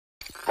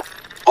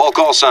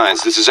All call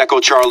signs. This is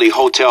Echo Charlie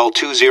Hotel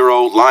 20.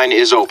 Line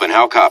is open.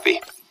 How copy?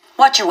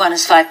 Watcher 1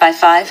 is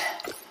 5x5.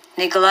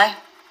 Nikolai?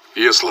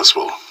 Yes,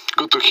 Laswell.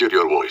 Good to hear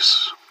your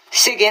voice.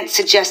 SIGINT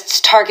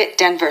suggests target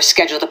Denver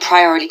scheduled a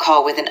priority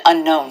call with an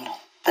unknown.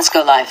 Let's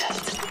go live.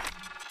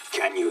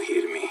 Can you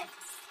hear me?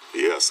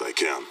 Yes, I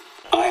can.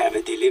 I have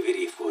a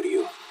delivery for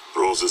you.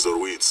 Roses or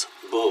weeds?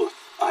 Both,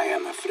 I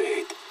am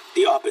afraid.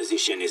 The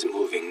opposition is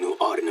moving new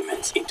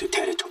ornaments into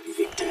territory,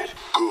 Victor.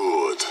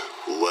 Good.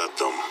 Let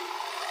them.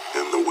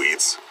 And the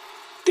weeds?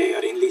 They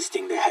are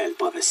enlisting the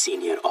help of a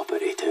senior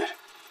operator.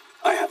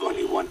 I have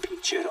only one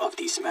picture of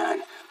this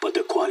man, but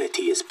the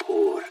quality is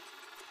poor.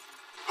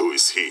 Who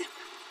is he?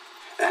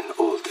 An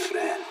old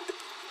friend.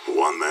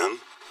 One man?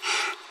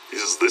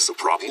 Is this a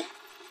problem?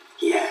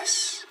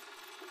 Yes.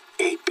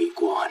 A big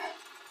one.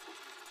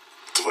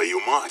 Твою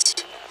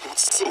мать! Вот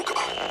сука!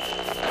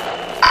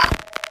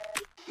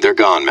 They're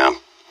gone, ma'am.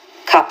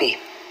 Copy.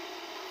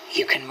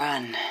 You can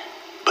run.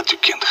 But you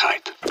can't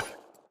hide.